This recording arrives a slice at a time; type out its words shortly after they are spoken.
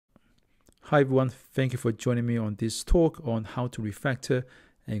Hi everyone, thank you for joining me on this talk on how to refactor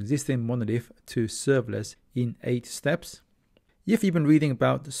an existing monolith to serverless in 8 steps. If you've been reading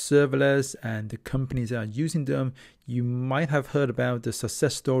about serverless and the companies that are using them, you might have heard about the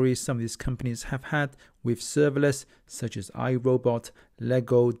success stories some of these companies have had with serverless, such as iRobot,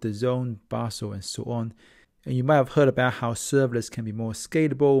 Lego, DAZN, Basel, and so on. And you might have heard about how serverless can be more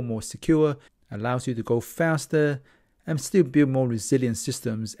scalable, more secure, allows you to go faster, and still build more resilient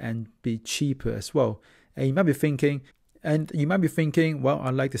systems and be cheaper as well. And you might be thinking, well,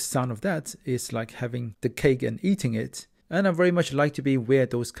 I like the sound of that. It's like having the cake and eating it. And I very much like to be where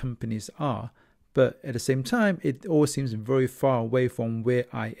those companies are. But at the same time, it all seems very far away from where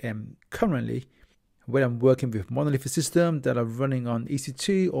I am currently, where I'm working with monolith systems that are running on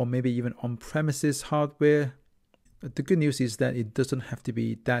EC2 or maybe even on-premises hardware. The good news is that it doesn't have to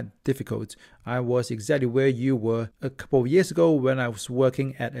be that difficult. I was exactly where you were a couple of years ago when I was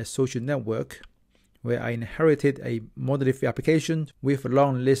working at a social network, where I inherited a monolith application with a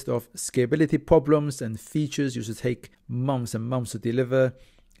long list of scalability problems and features used to take months and months to deliver,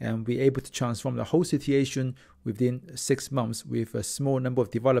 and we were able to transform the whole situation within 6 months with a small number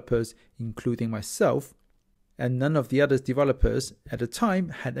of developers, including myself. And none of the other developers at the time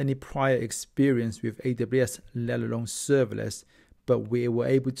had any prior experience with AWS, let alone serverless. But we were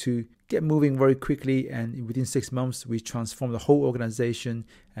able to get moving very quickly, and within 6 months, we transformed the whole organization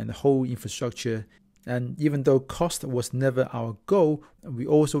and the whole infrastructure. And even though cost was never our goal, we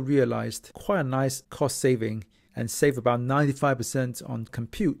also realized quite a nice cost saving and save about 95% on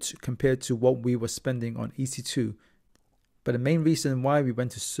compute compared to what we were spending on EC2. But the main reason why we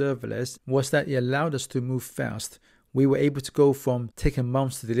went to serverless was that it allowed us to move fast. We were able to go from taking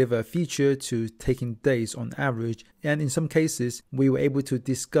months to deliver a feature to taking days on average. And in some cases, we were able to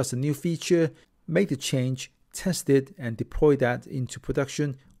discuss a new feature, make the change, test it, and deploy that into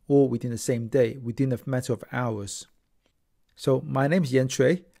production all within the same day, within a matter of hours. So my name is Yan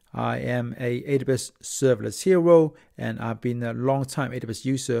Cui. I am a AWS serverless hero, and I've been a long-time AWS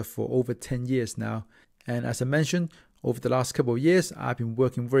user for over 10 years now. And as I mentioned, over the last couple of years, I've been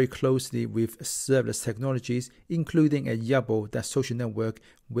working very closely with serverless technologies, including at Yabo, that social network,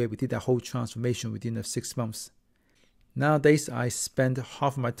 where we did that whole transformation within 6 months. Nowadays, I spend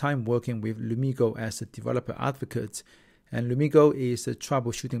half of my time working with Lumigo as a developer advocate. And Lumigo is a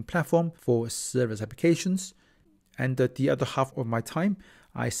troubleshooting platform for serverless applications. And the other half of my time,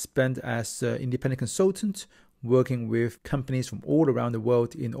 I spend as an independent consultant, working with companies from all around the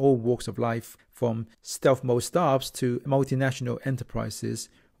world in all walks of life, from stealth mode startups to multinational enterprises,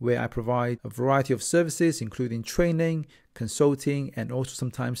 where I provide a variety of services, including training, consulting, and also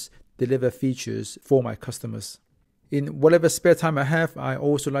sometimes deliver features for my customers. In whatever spare time I have, I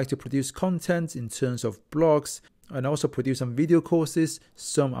also like to produce content in terms of blogs, and also produce some video courses.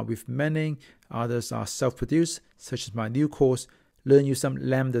 Some are with Manning, others are self-produced, such as my new course, Learn You Some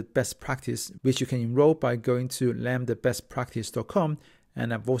Lambda Best Practice, which you can enroll by going to lambdabestpractice.com.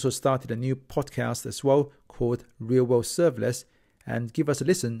 And I've also started a new podcast as well called Real World Serverless, and give us a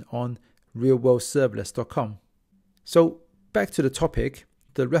listen on realworldserverless.com. So back to the topic,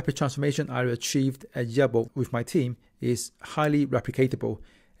 the rapid transformation I achieved at Yabo with my team is highly replicatable.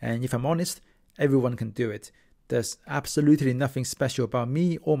 And if I'm honest, everyone can do it. There's absolutely nothing special about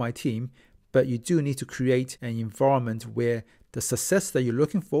me or my team, but you do need to create an environment where the success that you're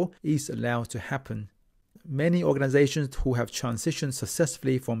looking for is allowed to happen. Many organizations who have transitioned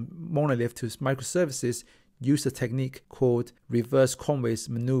successfully from monolith to microservices use a technique called reverse Conway's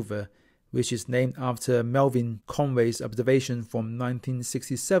maneuver, which is named after Melvin Conway's observation from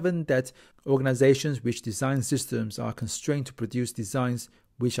 1967 that organizations which design systems are constrained to produce designs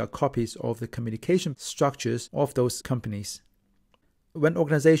which are copies of the communication structures of those companies. When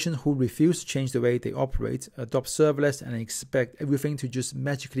organizations who refuse to change the way they operate adopt serverless and expect everything to just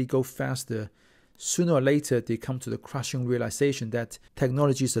magically go faster, sooner or later they come to the crushing realization that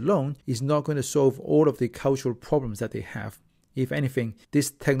technologies alone is not going to solve all of the cultural problems that they have. If anything,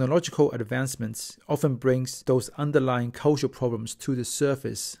 these technological advancements often brings those underlying cultural problems to the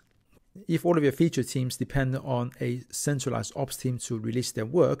surface. If all of your feature teams depend on a centralized ops team to release their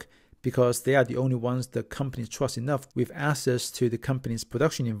work, because they are the only ones the companies trust enough with access to the company's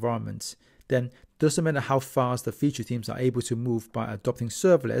production environments, then doesn't matter how fast the feature teams are able to move by adopting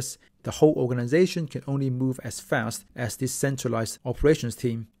serverless, the whole organization can only move as fast as this centralized operations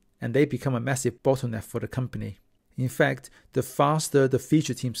team, and they become a massive bottleneck for the company. In fact, the faster the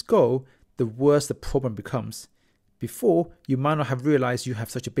feature teams go, the worse the problem becomes. Before, you might not have realized you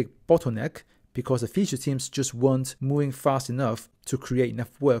have such a big bottleneck, because the feature teams just weren't moving fast enough to create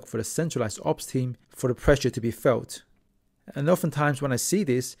enough work for the centralized ops team for the pressure to be felt. And oftentimes when I see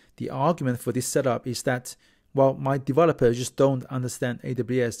this, the argument for this setup is that, well, my developers just don't understand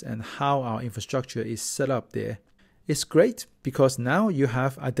AWS and how our infrastructure is set up there. It's great because now you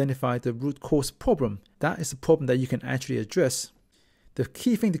have identified the root cause problem. That is a problem that you can actually address. The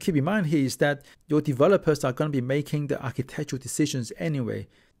key thing to keep in mind here is that your developers are going to be making the architectural decisions anyway.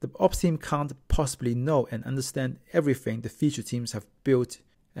 The ops team can't possibly know and understand everything the feature teams have built.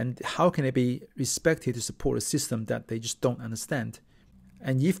 And how can they be expected to support a system that they just don't understand?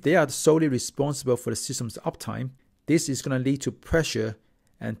 And if they are solely responsible for the system's uptime, this is going to lead to pressure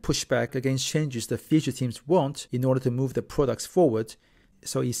and pushback against changes the feature teams want in order to move the products forward.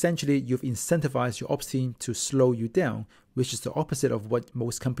 So essentially, you've incentivized your ops team to slow you down, which is the opposite of what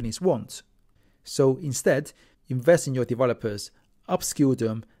most companies want. So instead, invest in your developers, upskill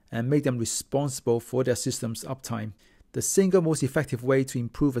them, and make them responsible for their system's uptime. The single most effective way to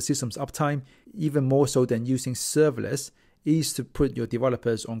improve a system's uptime, even more so than using serverless, is to put your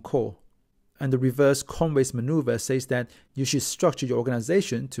developers on call. And the reverse Conway's maneuver says that you should structure your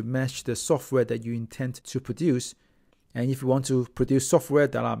organization to match the software that you intend to produce. And if you want to produce software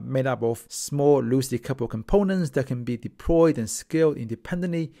that are made up of small, loosely coupled components that can be deployed and scaled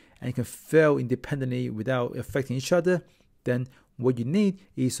independently and can fail independently without affecting each other, then what you need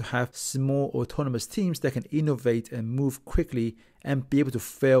is to have small autonomous teams that can innovate and move quickly and be able to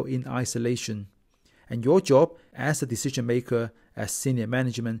fail in isolation. And your job as a decision maker, as senior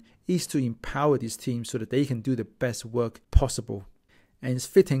management, is to empower these teams so that they can do the best work possible. And it's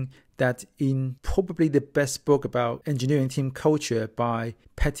fitting that in probably the best book about engineering team culture by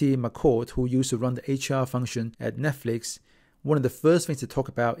Patty McCord, who used to run the HR function at Netflix, one of the first things to talk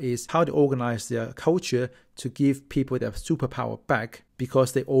about is how to organize their culture to give people their superpower back,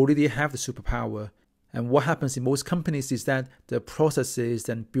 because they already have the superpower. And what happens in most companies is that the processes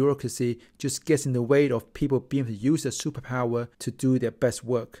and bureaucracy just gets in the way of people being able to use their superpower to do their best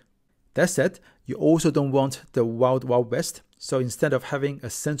work. That said, you also don't want the wild, wild west. So instead of having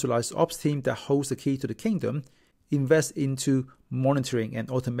a centralized ops team that holds the key to the kingdom, invest into monitoring and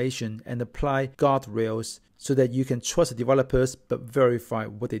automation and apply guardrails so that you can trust the developers but verify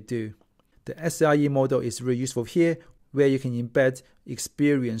what they do. The SIE model is really useful here, where you can embed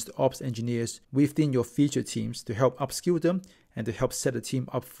experienced ops engineers within your feature teams to help upskill them and to help set the team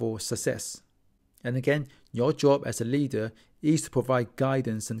up for success. And again, your job as a leader is to provide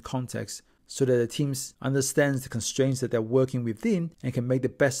guidance and context so that the teams understands the constraints that they're working within and can make the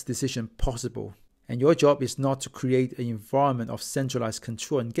best decision possible. And your job is not to create an environment of centralized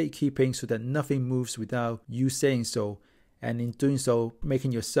control and gatekeeping so that nothing moves without you saying so, and in doing so,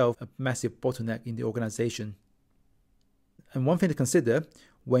 making yourself a massive bottleneck in the organization. And one thing to consider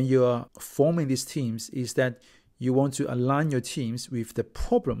when you're forming these teams is that you want to align your teams with the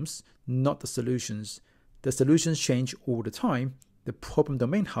problems, not the solutions. The solutions change all the time. The problem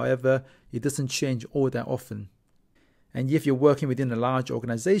domain, however, it doesn't change all that often. And if you're working within a large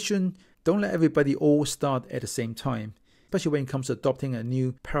organization, don't let everybody all start at the same time, especially when it comes to adopting a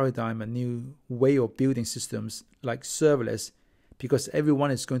new paradigm, a new way of building systems like serverless, because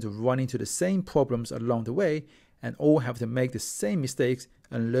everyone is going to run into the same problems along the way and all have to make the same mistakes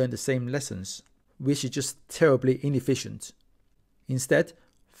and learn the same lessons, which is just terribly inefficient. Instead,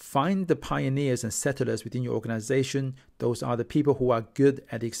 find the pioneers and settlers within your organization. Those are the people who are good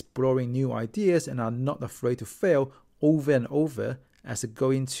at exploring new ideas and are not afraid to fail over and over as they go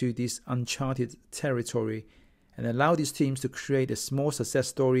into this uncharted territory, and allow these teams to create a small success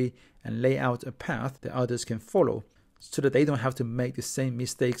story and lay out a path that others can follow so that they don't have to make the same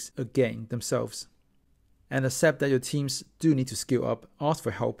mistakes again themselves. And accept that your teams do need to skill up, ask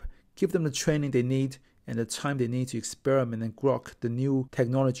for help, give them the training they need and the time they need to experiment and grok the new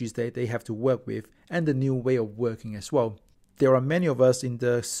technologies that they have to work with and the new way of working as well. There are many of us in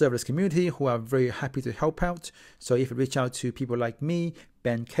the serverless community who are very happy to help out. So if you reach out to people like me,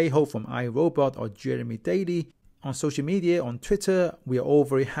 Ben Cahill from iRobot, or Jeremy Daly on social media, on Twitter, we are all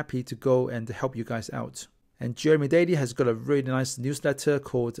very happy to go and help you guys out. And Jeremy Daly has got a really nice newsletter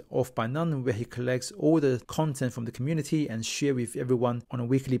called Off by None, where he collects all the content from the community and share with everyone on a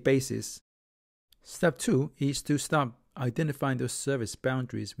weekly basis. Step 2 is to start identifying those service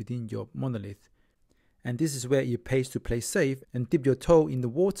boundaries within your monolith. And this is where it pays to play safe and dip your toe in the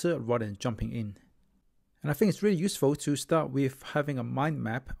water rather than jumping in. And I think it's really useful to start with having a mind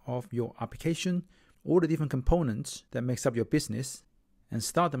map of your application, all the different components that makes up your business, and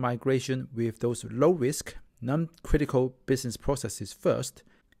start the migration with those low risk, non-critical business processes first,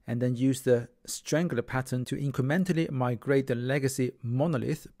 and then use the strangler pattern to incrementally migrate the legacy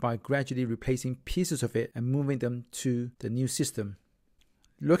monolith by gradually replacing pieces of it and moving them to the new system.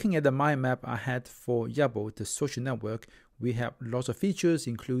 Looking at the mind map I had for Yabo, the social network, we have lots of features,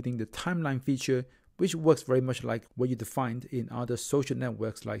 including the timeline feature, which works very much like what you defined in other social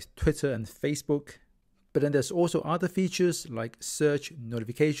networks like Twitter and Facebook. But then there's also other features like search,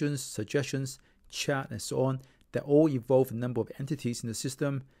 notifications, suggestions, chat, and so on, that all involve a number of entities in the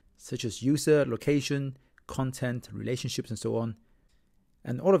system, such as user, location, content, relationships, and so on.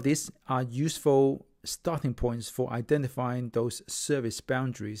 And all of these are useful starting points for identifying those service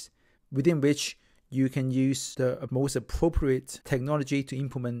boundaries within which you can use the most appropriate technology to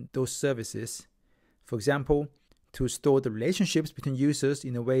implement those services. For example, to store the relationships between users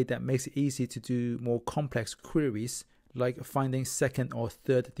in a way that makes it easy to do more complex queries, like finding second or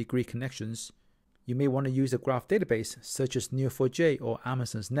third degree connections. You may want to use a graph database such as Neo4j or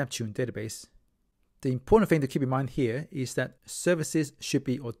Amazon's Neptune database. The important thing to keep in mind here is that services should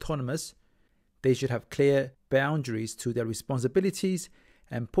be autonomous. They should have clear boundaries to their responsibilities,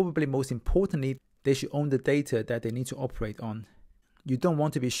 and probably most importantly, they should own the data that they need to operate on. You don't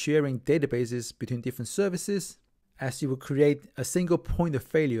want to be sharing databases between different services, as you will create a single point of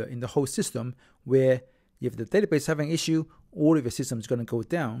failure in the whole system where if the database is having an issue, all of your system is going to go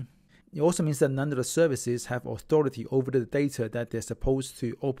down. It also means that none of the services have authority over the data that they're supposed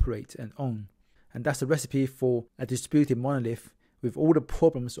to operate and own. And that's the recipe for a distributed monolith, with all the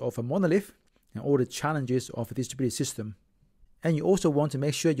problems of a monolith and all the challenges of a distributed system. And you also want to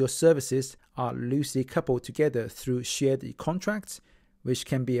make sure your services are loosely coupled together through shared contracts, which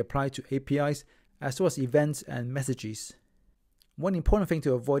can be applied to APIs as well as events and messages. One important thing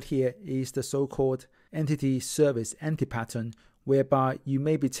to avoid here is the so-called entity service anti-pattern, whereby you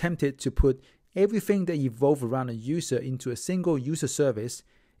may be tempted to put everything that evolves around a user into a single user service,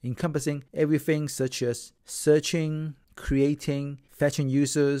 encompassing everything such as searching, creating, fetching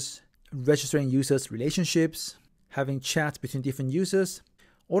users, registering users' relationships, having chats between different users,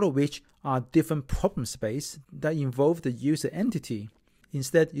 all of which are different problem space that involve the user entity.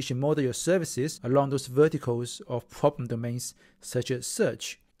 Instead, you should model your services along those verticals of problem domains such as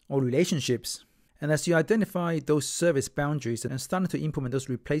search or relationships. And as you identify those service boundaries and starting to implement those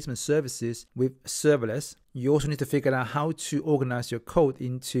replacement services with serverless, you also need to figure out how to organize your code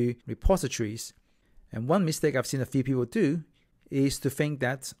into repositories. And one mistake I've seen a few people do is to think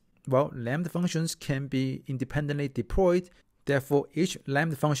that, Lambda functions can be independently deployed. Therefore, each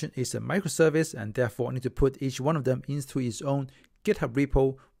Lambda function is a microservice, and therefore I need to put each one of them into its own GitHub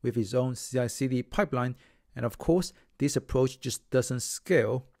repo with its own CI/CD pipeline. And of course, this approach just doesn't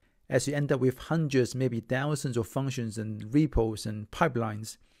scale, as you end up with hundreds, maybe thousands of functions and repos and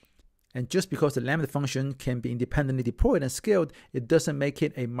pipelines. And just because the Lambda function can be independently deployed and scaled, it doesn't make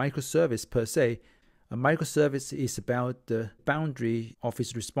it a microservice per se. A microservice is about the boundary of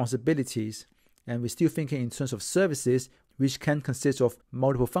its responsibilities, and we're still thinking in terms of services, which can consist of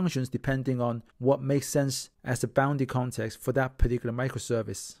multiple functions depending on what makes sense as a boundary context for that particular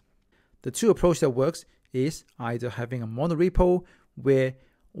microservice. The two approach that works is either having a monorepo where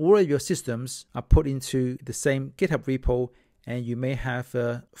all of your systems are put into the same GitHub repo, and you may have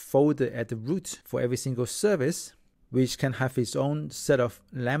a folder at the root for every single service, which can have its own set of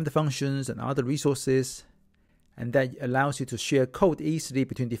Lambda functions and other resources, and that allows you to share code easily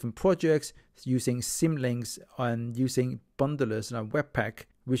between different projects using symlinks and using bundlers like Webpack,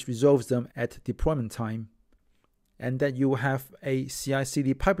 which resolves them at deployment time. And that you will have a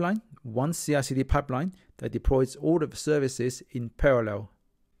CI/CD pipeline, one CI/CD pipeline that deploys all of the services in parallel.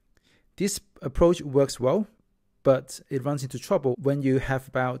 This approach works well, but it runs into trouble when you have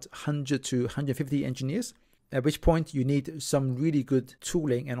about 100 to 150 engineers, at which point you need some really good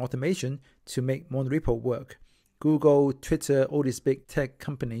tooling and automation to make monorepo work. Google, Twitter, all these big tech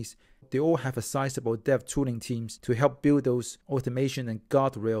companies, they all have a sizable dev tooling teams to help build those automation and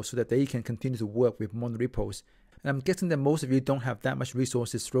guardrails so that they can continue to work with monorepos. And I'm guessing that most of you don't have that much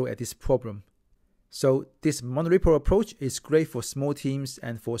resources to throw at this problem. So this monorepo approach is great for small teams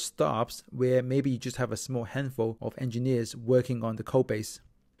and for startups where maybe you just have a small handful of engineers working on the code base.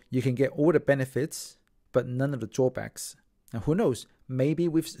 You can get all the benefits, but none of the drawbacks. And who knows, maybe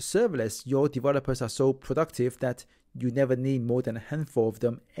with serverless, your developers are so productive that you never need more than a handful of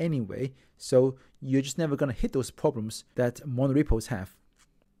them anyway, so you're just never going to hit those problems that monorepos have.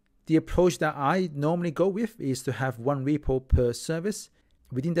 The approach that I normally go with is to have one repo per service.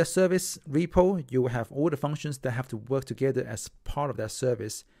 Within that service repo, you will have all the functions that have to work together as part of that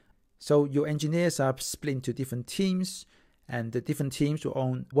service. So your engineers are split into different teams, and the different teams will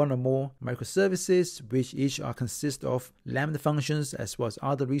own one or more microservices, which each consist of Lambda functions as well as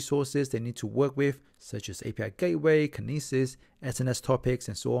other resources they need to work with, such as API Gateway, Kinesis, SNS topics,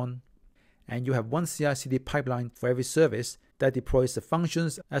 and so on. And you have one CI/CD pipeline for every service that deploys the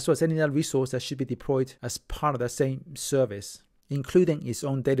functions as well as any other resource that should be deployed as part of that same service, including its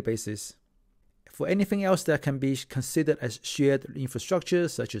own databases. For anything else that can be considered as shared infrastructure,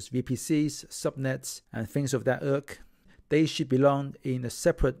 such as VPCs, subnets, and things of that ilk, they should belong in a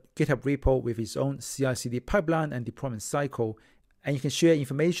separate GitHub repo with its own CI/CD pipeline and deployment cycle. And you can share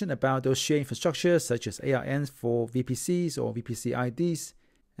information about those shared infrastructures, such as ARNs for VPCs or VPC IDs,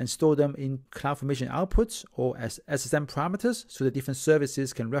 and store them in CloudFormation outputs or as SSM parameters so that different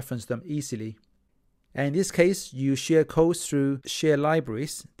services can reference them easily. And in this case, you share codes through shared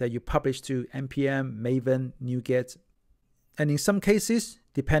libraries that you publish to NPM, Maven, NuGet. And in some cases,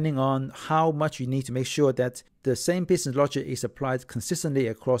 depending on how much you need to make sure that the same business logic is applied consistently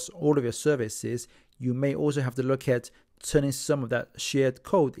across all of your services, you may also have to look at turning some of that shared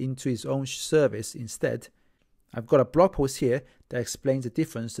code into its own service instead. I've got a blog post here that explains the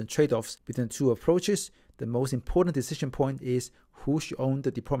difference and trade-offs between the two approaches. The most important decision point is who should own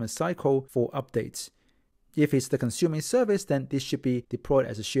the deployment cycle for updates. If it's the consuming service, then this should be deployed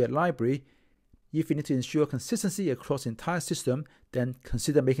as a shared library. If you need to ensure consistency across the entire system, then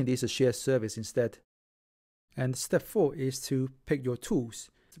consider making this a shared service instead. And step 4 is to pick your tools.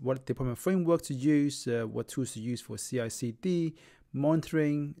 What deployment framework to use, what tools to use for CI/CD,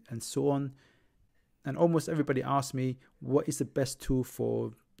 monitoring, and so on. And almost everybody asks me, what is the best tool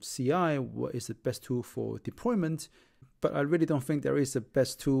for CI? What is the best tool for deployment? But I really don't think there is a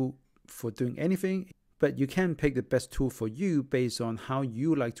best tool for doing anything. But you can pick the best tool for you based on how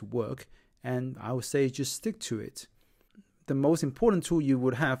you like to work. And I would say just stick to it. The most important tool you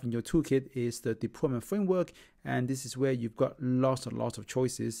would have in your toolkit is the deployment framework. And this is where you've got lots and lots of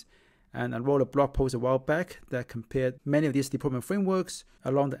choices. And I wrote a blog post a while back that compared many of these deployment frameworks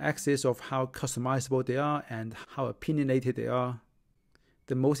along the axis of how customizable they are and how opinionated they are.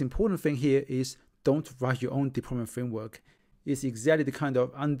 The most important thing here is don't write your own deployment framework. It's exactly the kind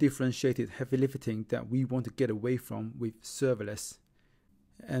of undifferentiated heavy lifting that we want to get away from with serverless.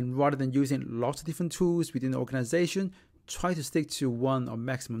 And rather than using lots of different tools within the organization, try to stick to one or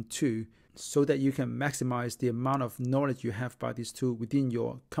maximum two so that you can maximize the amount of knowledge you have about this tool within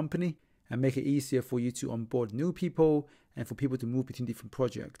your company and make it easier for you to onboard new people and for people to move between different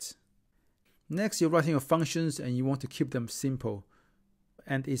projects. Next, you're writing your functions and you want to keep them simple.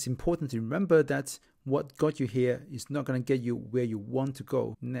 And it's important to remember that what got you here is not going to get you where you want to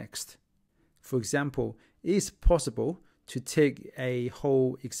go next. For example, it is possible to take a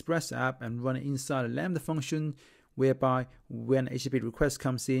whole Express app and run it inside a Lambda function, whereby when an HTTP request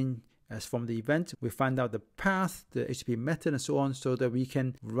comes in, as from the event, we find out the path, the HTTP method, and so on, so that we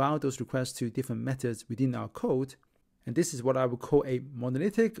can route those requests to different methods within our code. And this is what I would call a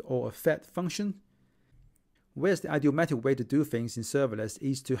monolithic or a fed function. Whereas the idiomatic way to do things in serverless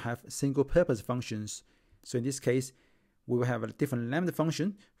is to have single purpose functions. So in this case, we will have a different Lambda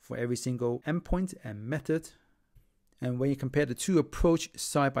function for every single endpoint and method. And when you compare the two approaches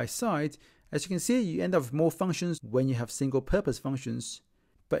side by side, as you can see, you end up with more functions when you have single purpose functions.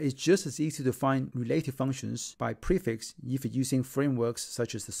 But it's just as easy to find related functions by prefix if you're using frameworks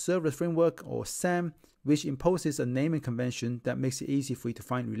such as the serverless framework or SAM, which imposes a naming convention that makes it easy for you to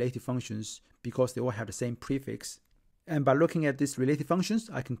find related functions because they all have the same prefix. And by looking at these related functions,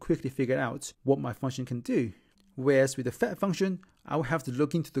 I can quickly figure out what my function can do. Whereas with the fed function, I will have to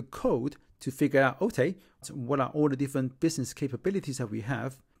look into the code to figure out, okay, what are all the different business capabilities that we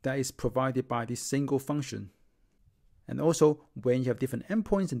have that is provided by this single function. And also, when you have different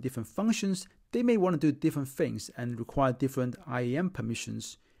endpoints and different functions, they may want to do different things and require different IAM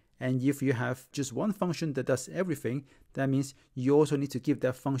permissions. And if you have just one function that does everything, that means you also need to give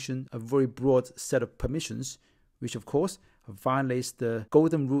that function a very broad set of permissions, which of course violates the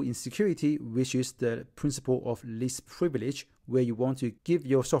golden rule in security, which is the principle of least privilege, where you want to give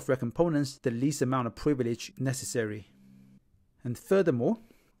your software components the least amount of privilege necessary. And furthermore,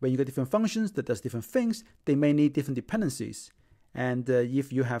 when you get different functions that does different things, they may need different dependencies. And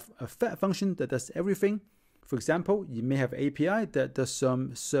if you have a fed function that does everything, for example, you may have an API that does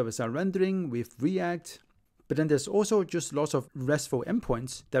some server-side rendering with React, but then there's also just lots of RESTful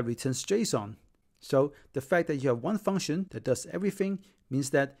endpoints that returns JSON. So the fact that you have one function that does everything means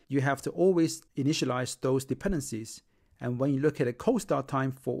that you have to always initialize those dependencies. And when you look at a cold start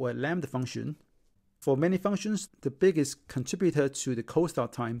time for a Lambda function, for many functions, the biggest contributor to the cold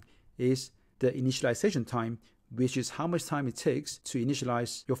start time is the initialization time, which is how much time it takes to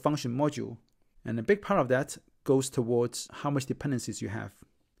initialize your function module. And a big part of that goes towards how much dependencies you have.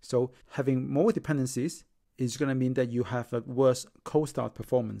 So having more dependencies is going to mean that you have a worse cold start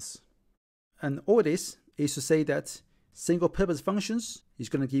performance. And all this is to say that single purpose functions is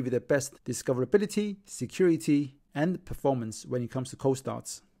going to give you the best discoverability, security, and performance when it comes to cold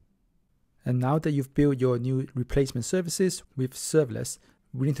starts. And now that you've built your new replacement services with serverless,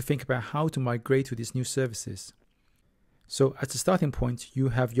 we need to think about how to migrate to these new services. So as a starting point, you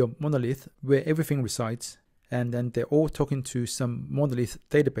have your monolith where everything resides, and then they're all talking to some monolith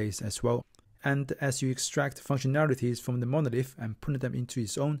database as well. And as you extract functionalities from the monolith and put them into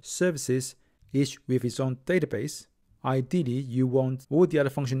its own services, each with its own database, ideally you want all the other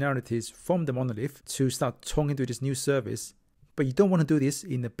functionalities from the monolith to start talking to this new service. But you don't want to do this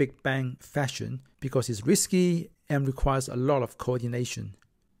in a big bang fashion because it's risky and requires a lot of coordination.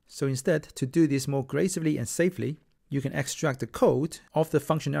 So instead, to do this more gracefully and safely, you can extract the code of the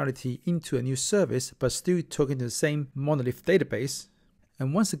functionality into a new service, but still talking to the same monolith database.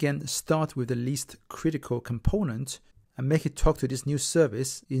 And once again, start with the least critical component and make it talk to this new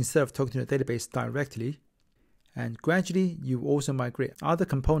service instead of talking to the database directly. And gradually, you also migrate other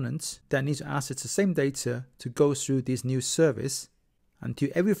components that need to access the same data to go through this new service until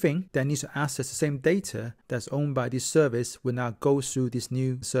everything that needs to access the same data that's owned by this service will now go through this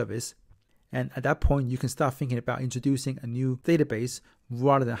new service. And at that point, you can start thinking about introducing a new database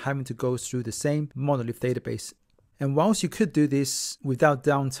rather than having to go through the same monolith database. And whilst you could do this without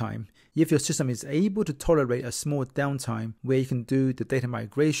downtime, if your system is able to tolerate a small downtime where you can do the data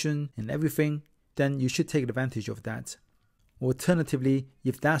migration and everything, then you should take advantage of that. Alternatively,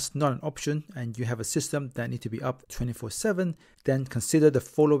 if that's not an option and you have a system that needs to be up 24/7, then consider the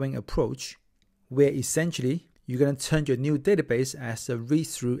following approach, where essentially you're going to turn your new database as a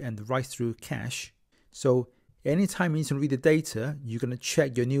read-through and write-through cache. So anytime you need to read the data, you're going to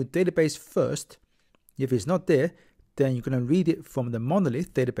check your new database first. If it's not there, then you're going to read it from the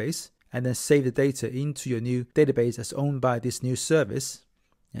monolith database and then save the data into your new database as owned by this new service.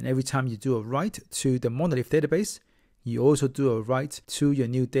 And every time you do a write to the monolith database, you also do a write to your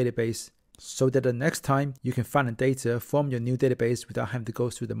new database so that the next time you can find the data from your new database without having to go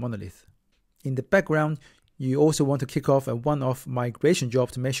through the monolith. In the background, you also want to kick off a one-off migration job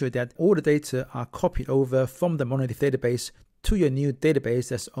to make sure that all the data are copied over from the monolith database to your new database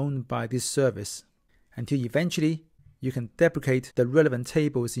that's owned by this service, until eventually you can deprecate the relevant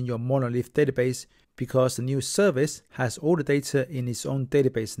tables in your monolith database because the new service has all the data in its own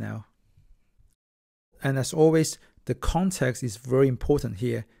database now. And as always, the context is very important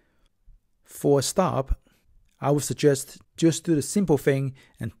here. For a startup, I would suggest just do the simple thing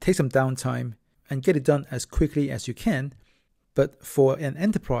and take some downtime and get it done as quickly as you can. But for an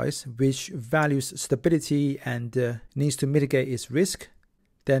enterprise which values stability and needs to mitigate its risk,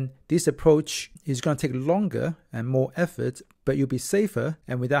 then this approach is going to take longer and more effort, but you'll be safer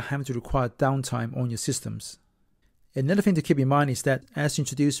and without having to require downtime on your systems. Another thing to keep in mind is that as you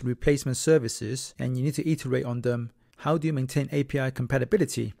introduce replacement services and you need to iterate on them, how do you maintain API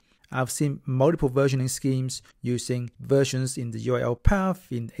compatibility? I've seen multiple versioning schemes using versions in the URL path,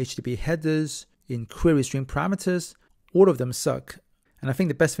 in HTTP headers, in query string parameters. All of them suck. And I think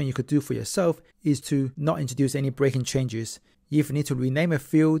the best thing you could do for yourself is to not introduce any breaking changes. If you need to rename a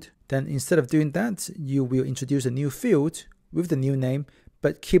field, then instead of doing that, you will introduce a new field with the new name,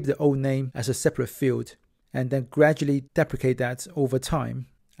 but keep the old name as a separate field, and then gradually deprecate that over time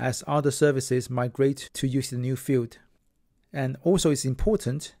as other services migrate to use the new field. And also it's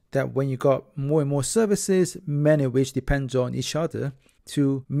important that when you got more and more services, many of which depend on each other,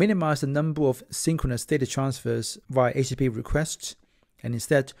 to minimize the number of synchronous data transfers via HTTP requests and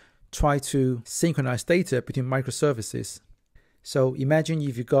instead try to synchronize data between microservices. So imagine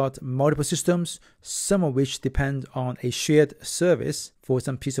if you got multiple systems, some of which depend on a shared service for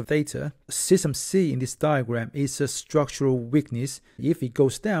some piece of data. System C in this diagram is a structural weakness. If it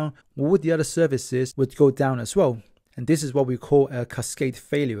goes down, all the other services would go down as well. And this is what we call a cascade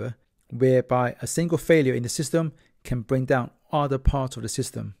failure, whereby a single failure in the system can bring down other parts of the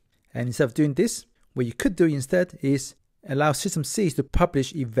system. And instead of doing this, what you could do instead is allow system C to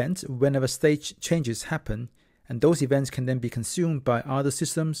publish events whenever stage changes happen. And those events can then be consumed by other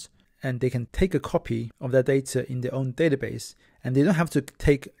systems, and they can take a copy of that data in their own database. And they don't have to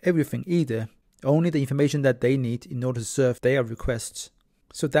take everything either, only the information that they need in order to serve their requests.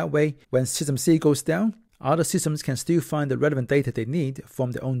 So that way, when system C goes down, other systems can still find the relevant data they need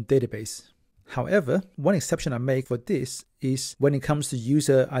from their own database. However, one exception I make for this is when it comes to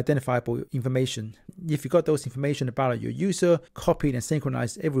user identifiable information. If you got those information about your user copied and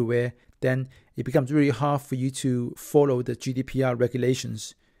synchronized everywhere, then it becomes really hard for you to follow the GDPR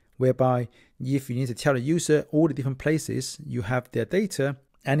regulations, whereby if you need to tell the user all the different places you have their data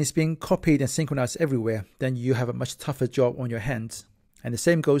and it's being copied and synchronized everywhere, then you have a much tougher job on your hands. And the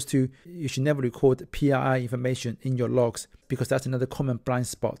same goes to, you should never record PII information in your logs because that's another common blind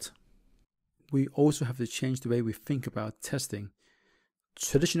spot. we also have to change the way we think about testing.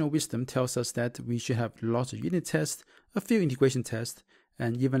 Traditional wisdom tells us that we should have lots of unit tests, a few integration tests,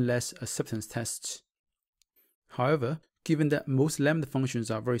 and even less acceptance tests. However, given that most Lambda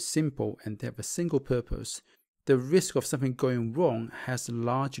functions are very simple and they have a single purpose, the risk of something going wrong has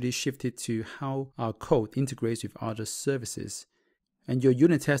largely shifted to how our code integrates with other services. And your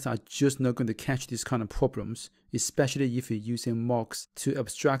unit tests are just not going to catch these kind of problems, especially if you're using mocks to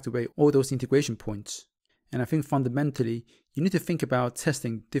abstract away all those integration points. And I think fundamentally, you need to think about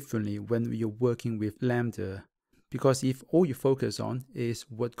testing differently when you're working with Lambda. Because if all you focus on is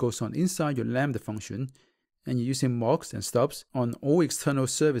what goes on inside your Lambda function, and you're using mocks and stubs on all external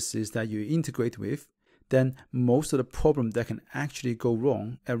services that you integrate with, then most of the problems that can actually go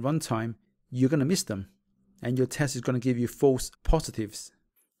wrong at runtime, you're going to miss them. And your test is going to give you false positives.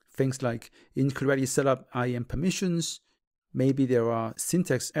 Things like incorrectly set up IAM permissions, maybe there are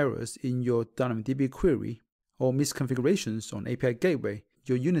syntax errors in your DynamoDB query, or misconfigurations on API gateway.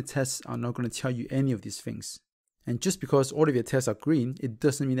 Your unit tests are not going to tell you any of these things. And just because all of your tests are green, it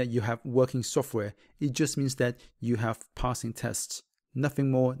doesn't mean that you have working software. It just means that you have passing tests.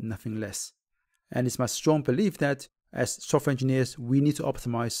 Nothing more, nothing less. And it's my strong belief that as software engineers, we need to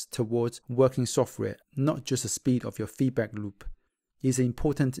optimize towards working software, not just the speed of your feedback loop. It's an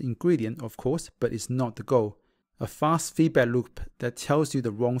important ingredient, of course, but it's not the goal. A fast feedback loop that tells you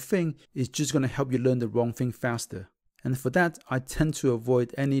the wrong thing is just going to help you learn the wrong thing faster. And for that, I tend to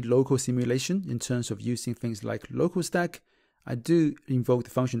avoid any local simulation in terms of using things like local stack. I do invoke the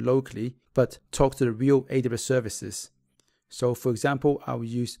function locally, but talk to the real AWS services. So for example, I will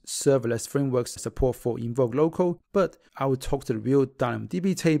use serverless frameworks support for invoke local, but I will talk to the real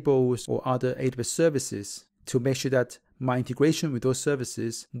DynamoDB tables or other AWS services to make sure that my integration with those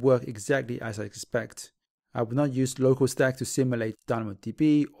services work exactly as I expect. I will not use local stack to simulate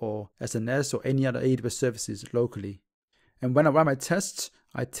DynamoDB or SNS or any other AWS services locally. And when I write my tests,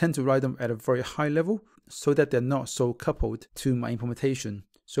 I tend to write them at a very high level so that they're not so coupled to my implementation.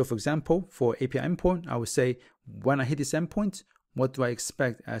 So for example, for API endpoint, I would say, when I hit this endpoint, what do I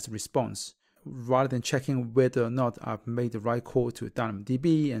expect as a response? Rather than checking whether or not I've made the right call to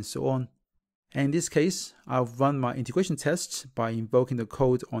DynamoDB and so on. And in this case, I'll run my integration tests by invoking the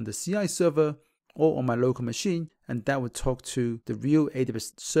code on the CI server or on my local machine, and that would talk to the real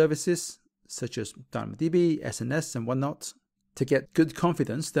AWS services such as DynamoDB, SNS, and whatnot, to get good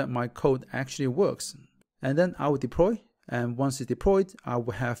confidence that my code actually works. And then I will deploy, and once it's deployed, I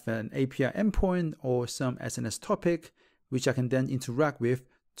will have an API endpoint or some SNS topic, which I can then interact with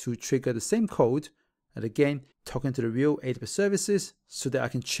to trigger the same code, and again, talking to the real AWS services so that I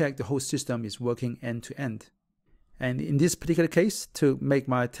can check the whole system is working end to end. And in this particular case, to make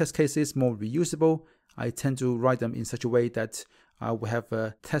my test cases more reusable, I tend to write them in such a way that I will have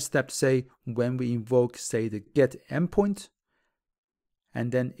a test step to say when we invoke, say, the get endpoint.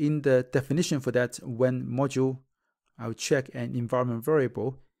 And then in the definition for that when module, I will check an environment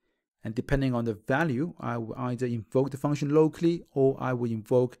variable. And depending on the value, I will either invoke the function locally or I will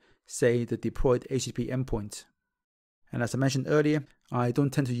invoke, say, the deployed HTTP endpoint. And as I mentioned earlier, I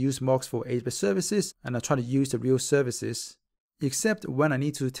don't tend to use mocks for AWS services, and I try to use the real services, except when I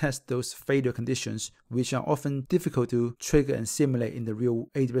need to test those failure conditions, which are often difficult to trigger and simulate in the real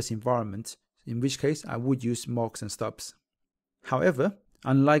AWS environment, in which case I would use mocks and stubs. However,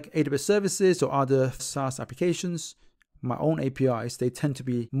 unlike AWS services or other SaaS applications, my own APIs, they tend to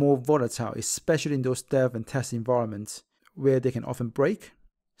be more volatile, especially in those dev and test environments where they can often break.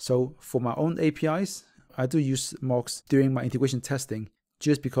 So for my own APIs, I do use mocks during my integration testing,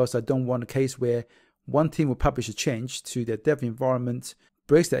 just because I don't want a case where one team will publish a change to their dev environment,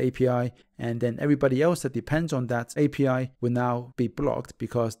 breaks the API, and then everybody else that depends on that API will now be blocked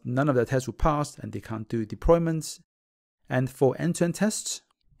because none of their tests will pass and they can't do deployments. And for end-to-end tests,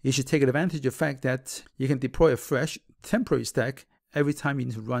 you should take advantage of the fact that you can deploy a fresh temporary stack every time you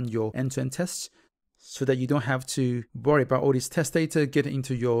need to run your end-to-end tests, so that you don't have to worry about all this test data getting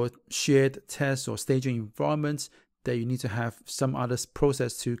into your shared test or staging environments that you need to have some other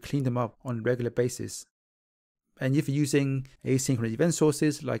process to clean them up on a regular basis. And if you're using asynchronous event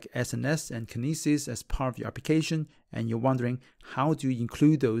sources like SNS and Kinesis as part of your application, and you're wondering how do you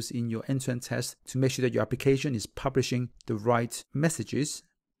include those in your end-to-end test to make sure that your application is publishing the right messages,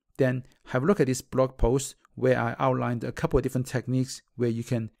 then have a look at this blog post where I outlined a couple of different techniques where you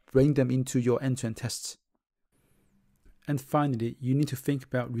can bring them into your end-to-end tests. And finally, you need to think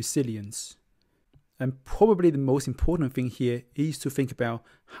about resilience. And probably the most important thing here is to think about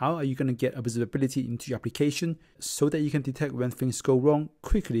how are you going to get observability into your application so that you can detect when things go wrong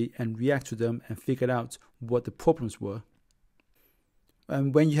quickly and react to them and figure out what the problems were.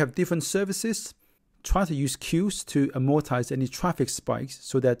 And when you have different services, try to use queues to amortize any traffic spikes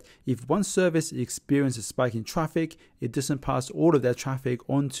so that if one service experiences a spike in traffic, it doesn't pass all of that traffic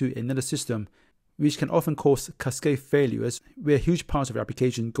onto another system, which can often cause cascade failures where huge parts of your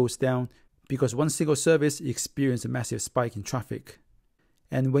application goes down because one single service experiences a massive spike in traffic.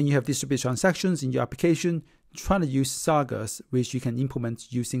 And when you have distributed transactions in your application, try to use sagas, which you can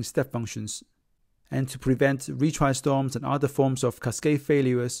implement using step functions. And to prevent retry storms and other forms of cascade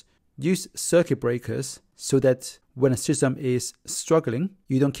failures, use circuit breakers so that when a system is struggling,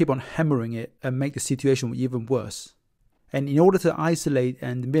 you don't keep on hammering it and make the situation even worse. And in order to isolate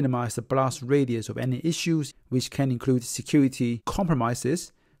and minimize the blast radius of any issues, which can include security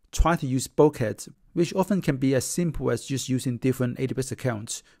compromises, try to use bulkheads, which often can be as simple as just using different AWS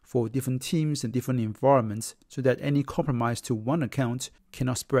accounts for different teams and different environments so that any compromise to one account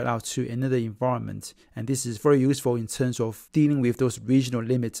cannot spread out to another environment. And this is very useful in terms of dealing with those regional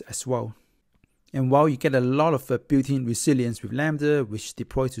limits as well. And while you get a lot of built-in resilience with Lambda, which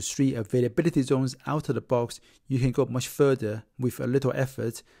deploys to 3 availability zones out of the box, you can go much further with a little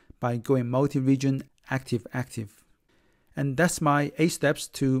effort by going multi-region active-active. And that's my 8 steps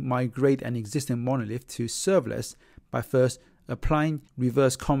to migrate an existing monolith to serverless by first applying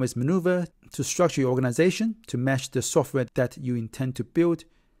reverse convex maneuver to structure your organization to match the software that you intend to build,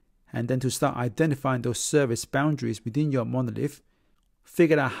 and then to start identifying those service boundaries within your monolith.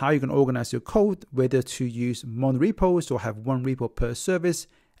 Figure out how you can organize your code, whether to use monorepos or have one repo per service,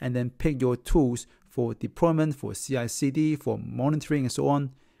 and then pick your tools for deployment, for CI/CD, for monitoring, and so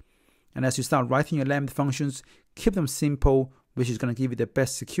on. And as you start writing your Lambda functions, keep them simple, which is going to give you the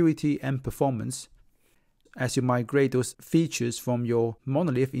best security and performance. As you migrate those features from your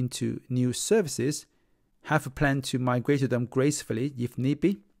monolith into new services, have a plan to migrate to them gracefully if need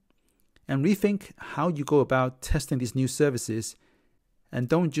be, and rethink how you go about testing these new services. And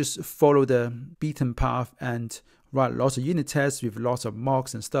don't just follow the beaten path and write lots of unit tests with lots of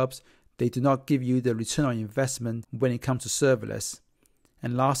mocks and stubs. They do not give you the return on investment when it comes to serverless.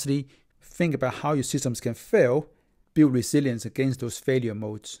 And lastly, think about how your systems can fail, build resilience against those failure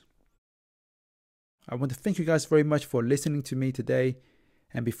modes. I want to thank you guys very much for listening to me today.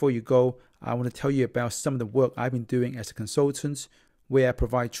 And before you go, I want to tell you about some of the work I've been doing as a consultant, where I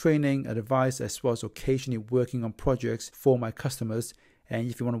provide training, advice, as well as occasionally working on projects for my customers. And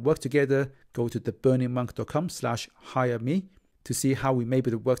if you want to work together, go to theburningmonk.com/hire me to see how we may be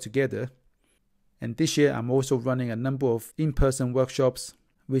able to work together. And this year, I'm also running a number of in-person workshops,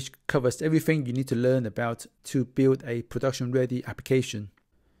 which covers everything you need to learn about to build a production-ready application.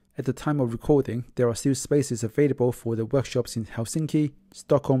 At the time of recording, there are still spaces available for the workshops in Helsinki,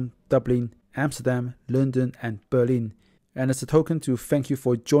 Stockholm, Dublin, Amsterdam, London, and Berlin. And as a token to thank you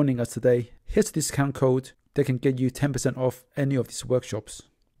for joining us today, here's a discount code that can get you 10% off any of these workshops.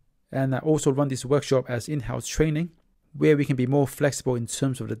 And I also run this workshop as in-house training, where we can be more flexible in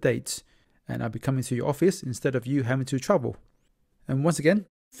terms of the dates, and I'll be coming to your office instead of you having to travel. And once again,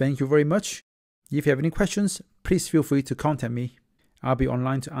 thank you very much. If you have any questions, please feel free to contact me. I'll be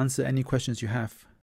online to answer any questions you have.